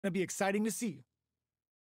Gonna be exciting to see.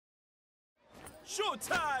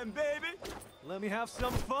 Showtime, baby! Let me have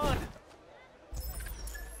some fun.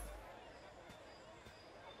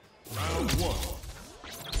 Round one.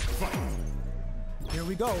 Fight. Here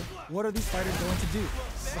we go. What are these fighters going to do?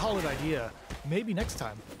 Solid idea. Maybe next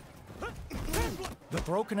time. The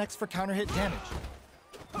throw connects for counter hit damage.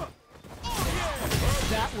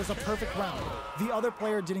 That was a perfect round. The other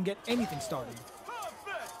player didn't get anything started.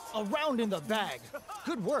 A round in the bag.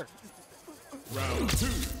 Good work. Round two.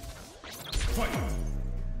 Fight.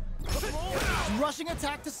 Rushing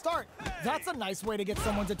attack to start. That's a nice way to get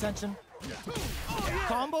someone's attention.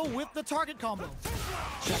 Combo with the target combo.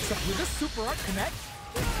 Checks up with a super art connect.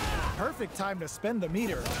 Perfect time to spend the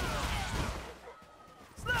meter.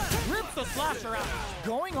 Rips the slasher out.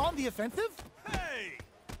 Going on the offensive?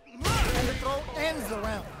 And the throw ends the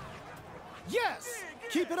round. Yes!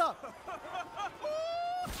 Keep it up.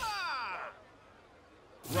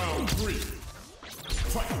 Round three.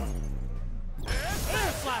 Fight.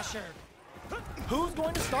 Air slasher. Who's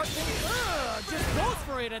going to start things? Just goes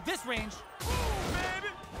for it at this range.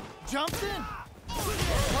 Jumps in.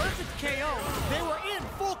 Perfect KO. They were in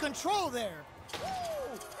full control there.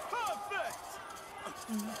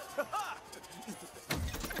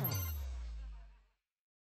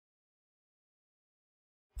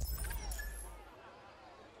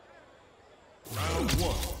 Round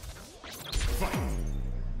one. Fight.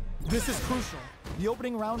 This is crucial. The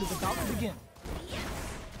opening round is about to begin.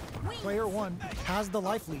 Player one has the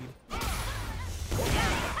life lead.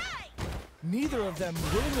 Neither of them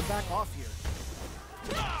willing to back off here.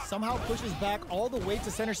 Somehow pushes back all the way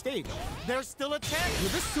to center stage. There's still a chance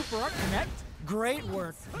with this super art connect. Great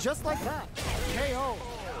work, just like that. KO.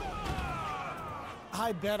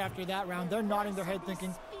 I bet after that round, they're nodding their head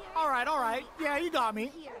thinking, all right, yeah, you got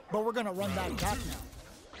me. But we're gonna run that back now.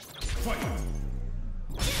 Fight.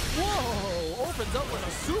 Whoa, opens up with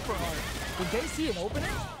a super art. Did they see an opening?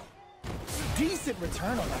 Decent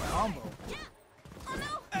return on that combo.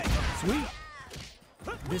 Sweet.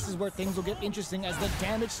 This is where things will get interesting as the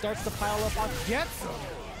damage starts to pile up on Getsu.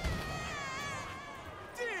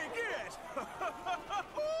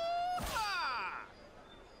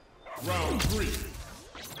 Round three.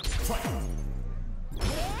 Fight.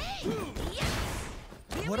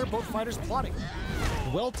 What are both fighters plotting?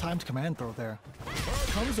 Well-timed command throw there.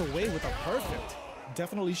 Comes away with a perfect.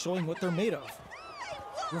 Definitely showing what they're made of.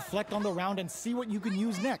 Reflect on the round and see what you can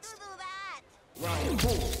use next. Round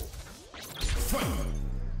four. Fight.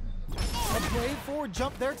 A brave forward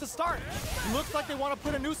jump there to start. Looks like they want to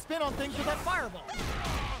put a new spin on things with that fireball.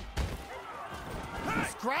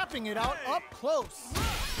 Scrapping it out up close.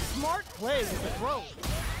 Smart play with the throw.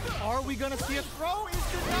 Are we gonna see a throw? Is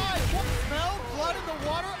denied. Smelled blood in the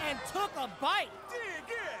water and took a bite.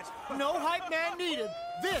 No hype man needed.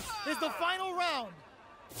 This is the final round.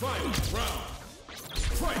 Final round.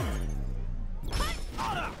 Fight.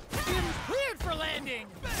 Cleared for landing.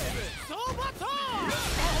 So baton.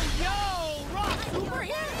 Oh, yo, Rock super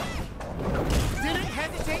hit. Didn't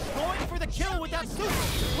hesitate going for the kill with that super.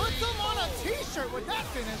 Put them on a t-shirt with that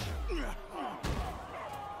finish.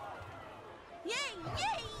 Yay,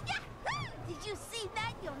 yay, yahoo! Did you see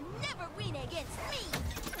that? You'll never win against me!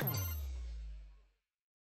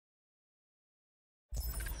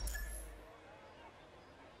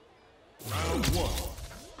 Round one.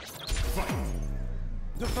 Fight.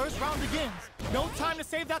 The first round begins. No time to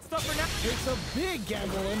save that stuff for now. Takes a big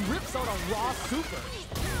gamble and rips out a raw super.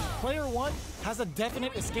 Player one has a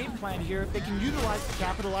definite escape plan here if they can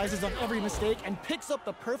capitalizes on every mistake and picks up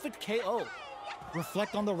the perfect KO.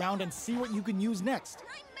 Reflect on the round and see what you can use next.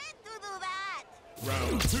 I meant to do that!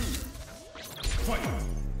 Round two. Fight.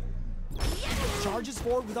 Charges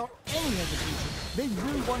forward without any hesitation. They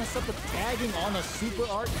really want to set the tagging on a super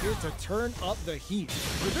art here to turn up the heat.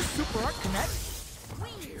 Will this super art connect?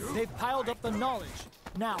 They've piled up the knowledge.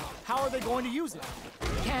 Now, how are they going to use it?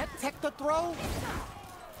 Can't tech the throw?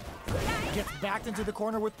 Gets backed into the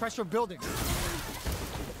corner with pressure building.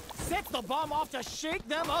 Sets the bomb off to shake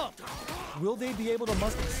them up. Will they be able to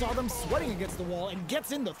muster? Saw them sweating against the wall and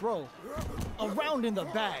gets in the throw. A round in the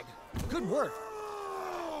bag. Good work.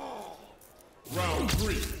 Round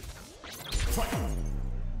three. Fight.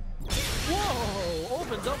 Whoa!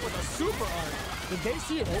 Opens up with a super art. Did they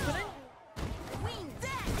see an opening?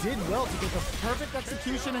 Did well to get the perfect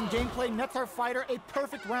execution and gameplay nets our fighter a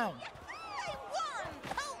perfect round. I won!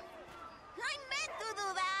 Oh, I meant to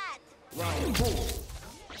do that! Round four.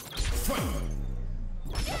 Fight.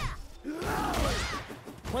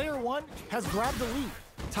 Player one has grabbed the lead.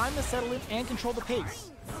 Time to settle in and control the pace.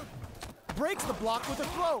 Breaks the block with a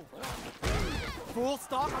throw. Full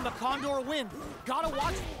stock on the Condor wind. Gotta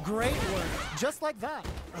watch. Great work. Just like that.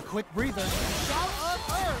 A quick breather. Shout of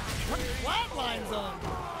Earth. Put flatlines them.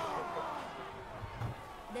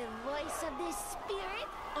 The voice of this spirit,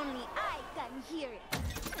 only I can hear it.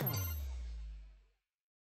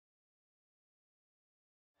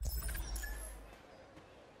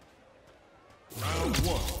 Round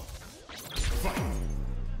one. Fight.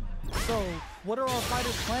 So, what are our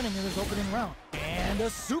fighters planning in this opening round? And a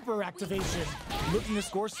super activation. Looking to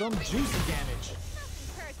score some juicy damage.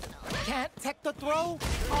 Personal. Can't tech the throw?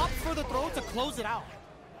 Opt for the throw to close it out.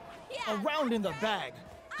 A round in the bag.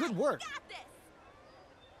 Good work. Got this.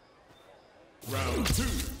 Round two.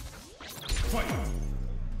 Fight.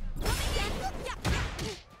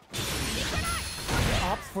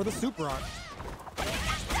 Opts for the super art.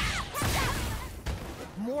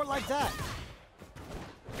 More like that.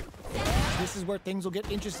 This is where things will get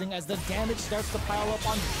interesting as the damage starts to pile up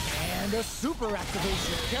on. And a super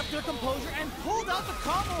activation. Kept their composure and pulled out the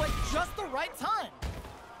combo at just the right time.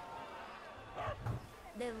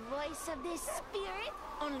 The voice of this spirit,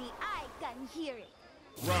 only I can hear it.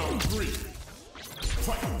 Round three.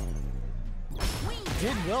 Fight.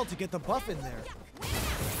 Did well to get the buff in there.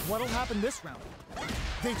 What'll happen this round?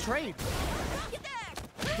 They trade.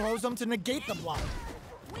 Throws them to negate the block.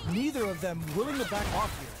 Neither of them willing to back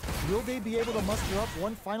off here. Will they be able to muster up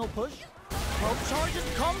one final push? Well, charges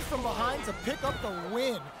comes from behind to pick up the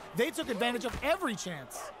win. They took advantage of every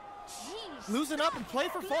chance. Jeez, Loosen up and play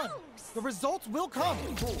for fun. The results will come.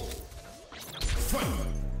 Fight.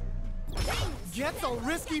 Gets a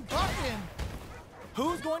risky buff in.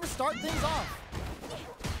 Who's going to start things off?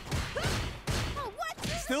 Oh, what?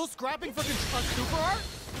 Still scrapping for a super art?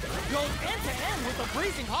 Goes end to end with a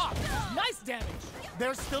breezing hop. Nice damage.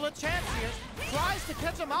 There's still a chance here. Tries to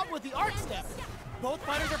catch him out with the arc step. Both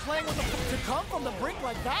fighters are playing with the to come from the brink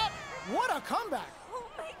like that. What a comeback. Oh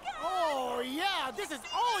my god! Oh yeah, this is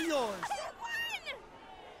all yours. I won!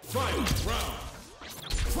 Final round.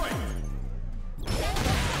 Fight.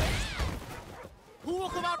 Who will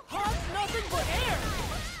come out hot? Nothing but air.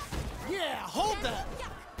 Yeah, hold that.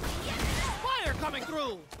 Fire coming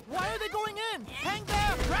through. Why are they going in? Hang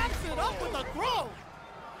there, wraps it up with a throw.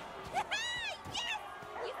 Yes!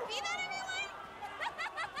 You see that, everyone?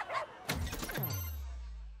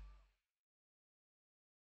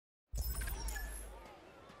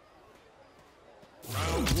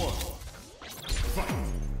 Round one. Fight.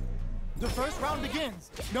 The first round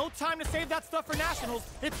begins. No time to save that stuff for nationals.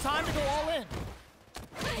 It's time to go all in.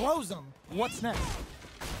 Throws them. What's next?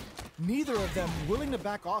 Neither of them willing to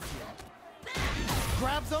back off here.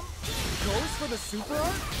 Grabs them. Goes for the super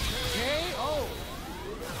art. KO.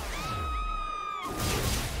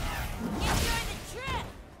 Enjoy the trip!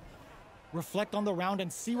 Reflect on the round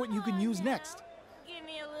and see what you can use next. Give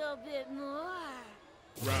me a little bit more.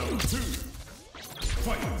 Round two.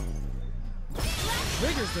 Fight.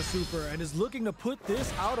 Triggers the super and is looking to put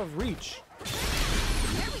this out of reach.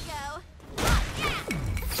 Here we go.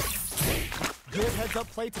 Good heads-up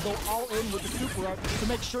play to go all in with the super art to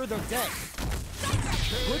make sure they're dead.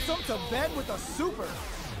 Puts them to bed with a super.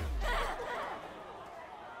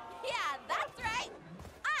 Yeah, that's right.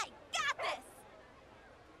 I got this.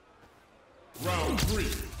 Round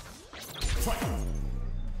three. Fight.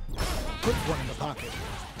 Puts one in the pocket.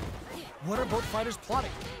 What are both fighters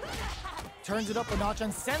plotting? Turns it up a notch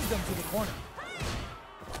and sends them to the corner.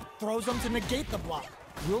 Throws them to negate the block.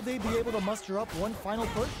 Will they be able to muster up one final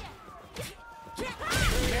push?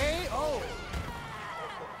 KO!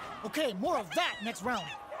 Okay, more of that next round.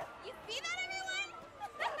 You see that,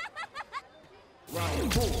 everyone?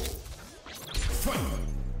 Round four. Fight.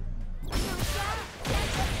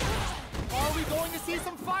 Are we going to see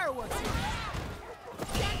some fireworks here?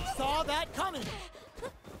 Saw that coming.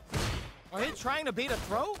 Are they trying to bait a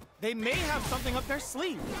throw? They may have something up their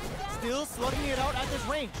sleeve. Still slugging it out at this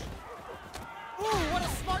range. Ooh, what a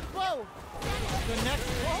smart blow. The next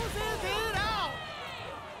closes it out.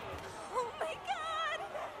 Oh my god!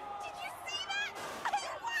 Did you see that? I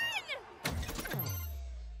won!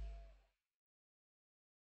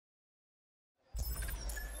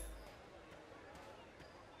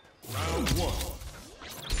 Round one.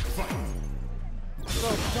 Fight. So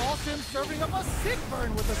Dawson serving up a sick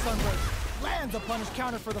burn with the sunburst. Lands a punish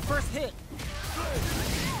counter for the first hit.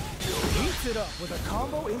 Heats it up with a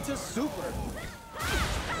combo into super.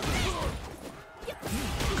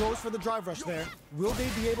 Goes for the drive rush there. Will they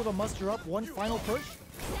be able to muster up one final push?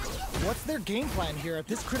 What's their game plan here at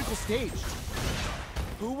this critical stage?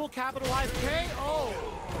 Who will capitalize KO?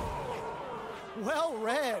 Well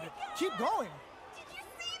read. Keep going. Did you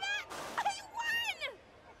see that? I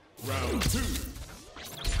won! Round two.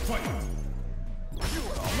 Fight.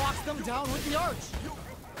 them down with the arch.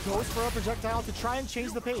 Goes for a projectile to try and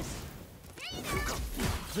change the pace.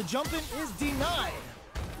 The jump in is denied.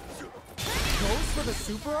 Goes for the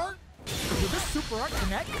super art? Will this super art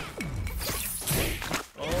connect?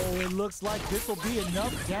 Oh, it looks like this will be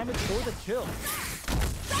enough damage for the kill.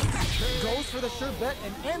 Goes for the sure bet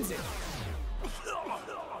and ends it.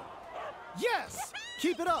 Yes!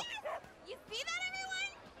 Keep it up! You see that,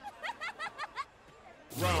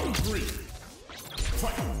 everyone? Round 3.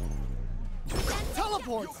 Fight.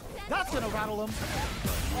 Teleports! That's gonna rattle them.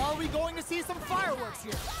 Are we going to see some fireworks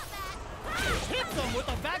here? Hits them with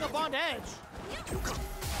a vagabond edge.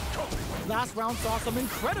 Last round saw some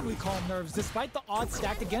incredibly calm nerves despite the odds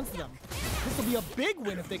stacked against them. This will be a big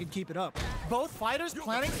win if they can keep it up. Both fighters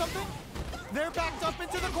planning something? They're backed up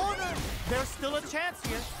into the corner. There's still a chance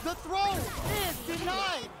here. The throw is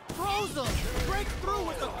denied. Throws them. Breaks through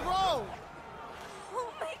with the throw.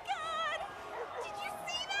 Oh my god! Did you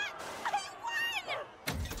see that? I won!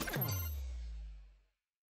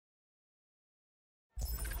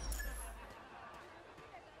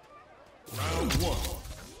 Round 1.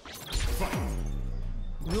 Fight.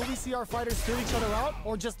 Will we see our fighters fill each other out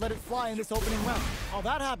or just let it fly in this opening round? Oh,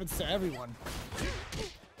 that happens to everyone.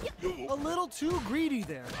 A little too greedy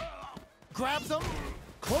there. Grabs him,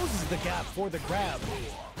 closes the gap for the grab.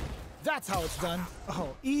 That's how it's done.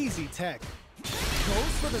 Oh, easy tech.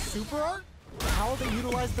 Goes for the super art? How they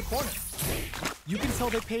utilize the corner. You can tell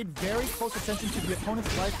they paid very close attention to the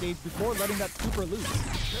opponent's life gauge before letting that super loose.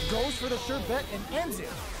 Goes for the sure bet and ends it.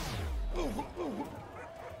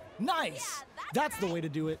 Nice! That's the way to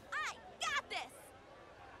do it. I got this!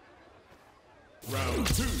 Round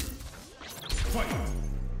 2. Fight.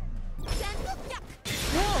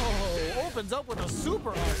 Whoa! Opens up with a super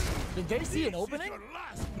art. Did they see an opening?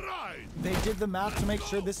 Last ride. They did the math to make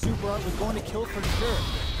sure this super art was going to kill for sure.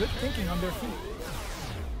 Good thinking on their feet.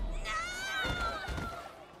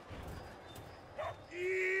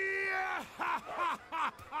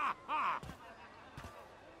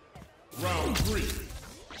 Round 3.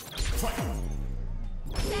 Fight.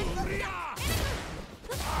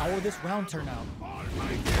 How will this round turn out?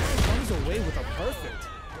 Comes away with a perfect.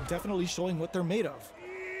 Definitely showing what they're made of.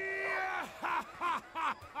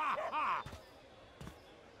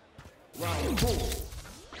 Round 4.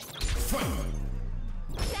 Fight.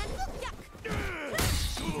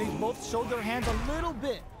 They both showed their hands a little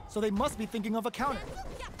bit, so they must be thinking of a counter.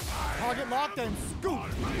 Target locked and scoop.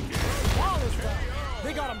 Flawless round.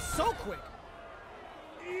 They got him so quick.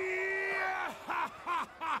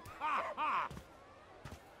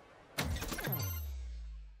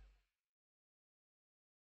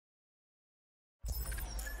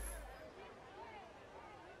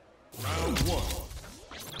 Round 1.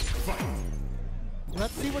 Fight.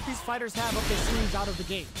 Let's see what these fighters have up their sleeves out of the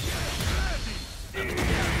gate.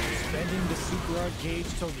 Spending the super art gauge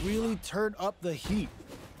to really turn up the heat.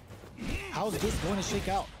 How's this going to shake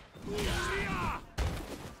out?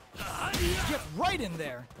 Get right in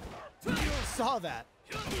there. Saw that.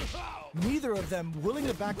 Neither of them willing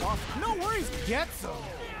to back off. No worries, gets him.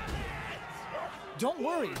 Don't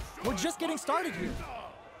worry, we're just getting started here.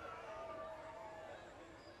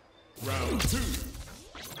 Round 2.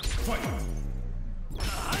 Fight.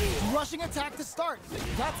 Rushing attack to start.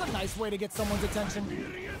 That's a nice way to get someone's attention.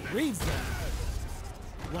 Reads them.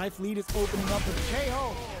 Life lead is opening up with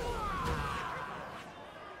KO.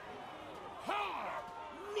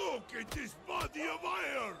 Look at this body of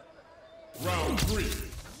iron. Round 3.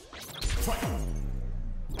 Fight. A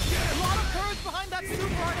lot of courage behind that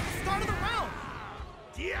super art at the start of the round.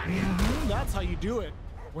 That's how you do it.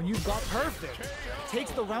 When you've got perfect.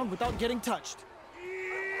 Takes the round without getting touched.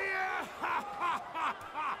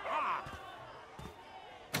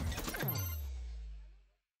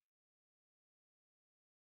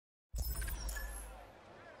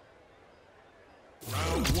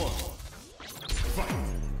 Round 1. Fight.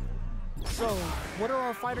 So, what are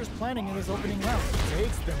our fighters planning in this opening round?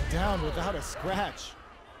 Takes them down without a scratch.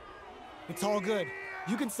 It's all good.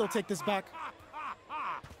 You can still take this back.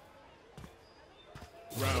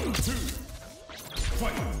 Round 2.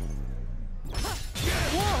 Fight.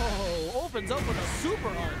 Whoa! Opens up with a super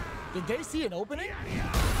art. Did they see an opening?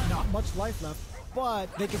 Not much life left,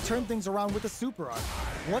 but they can turn things around with a super art.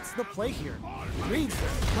 What's the play here? Reads them.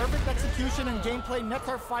 Perfect execution and gameplay nets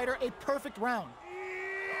our fighter a perfect round.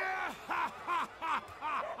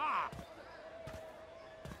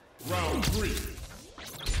 Round 3.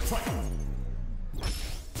 Fight.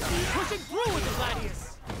 Pushing through with the Gladius.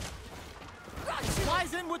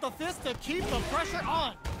 Flies in with a fist to keep the pressure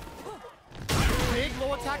on. Big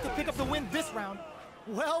low attack to pick up the win this round.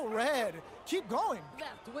 Well read. Keep going.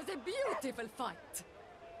 That was a beautiful fight.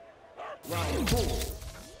 Round 4.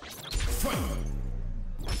 Fight!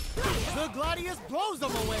 The Gladius blows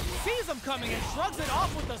them away, sees them coming, and shrugs it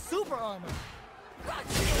off with the super armor.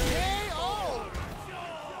 KO!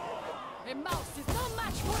 A mouse is no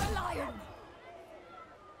match for a lion.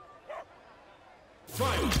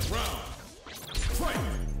 Fight! Round! Fight!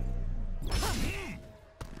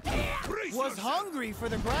 Was hungry for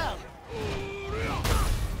the grab.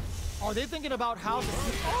 Are they thinking about how to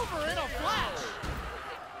sneak over in a flash?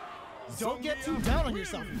 Don't get too down on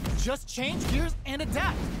yourself. Just change gears and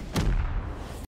adapt.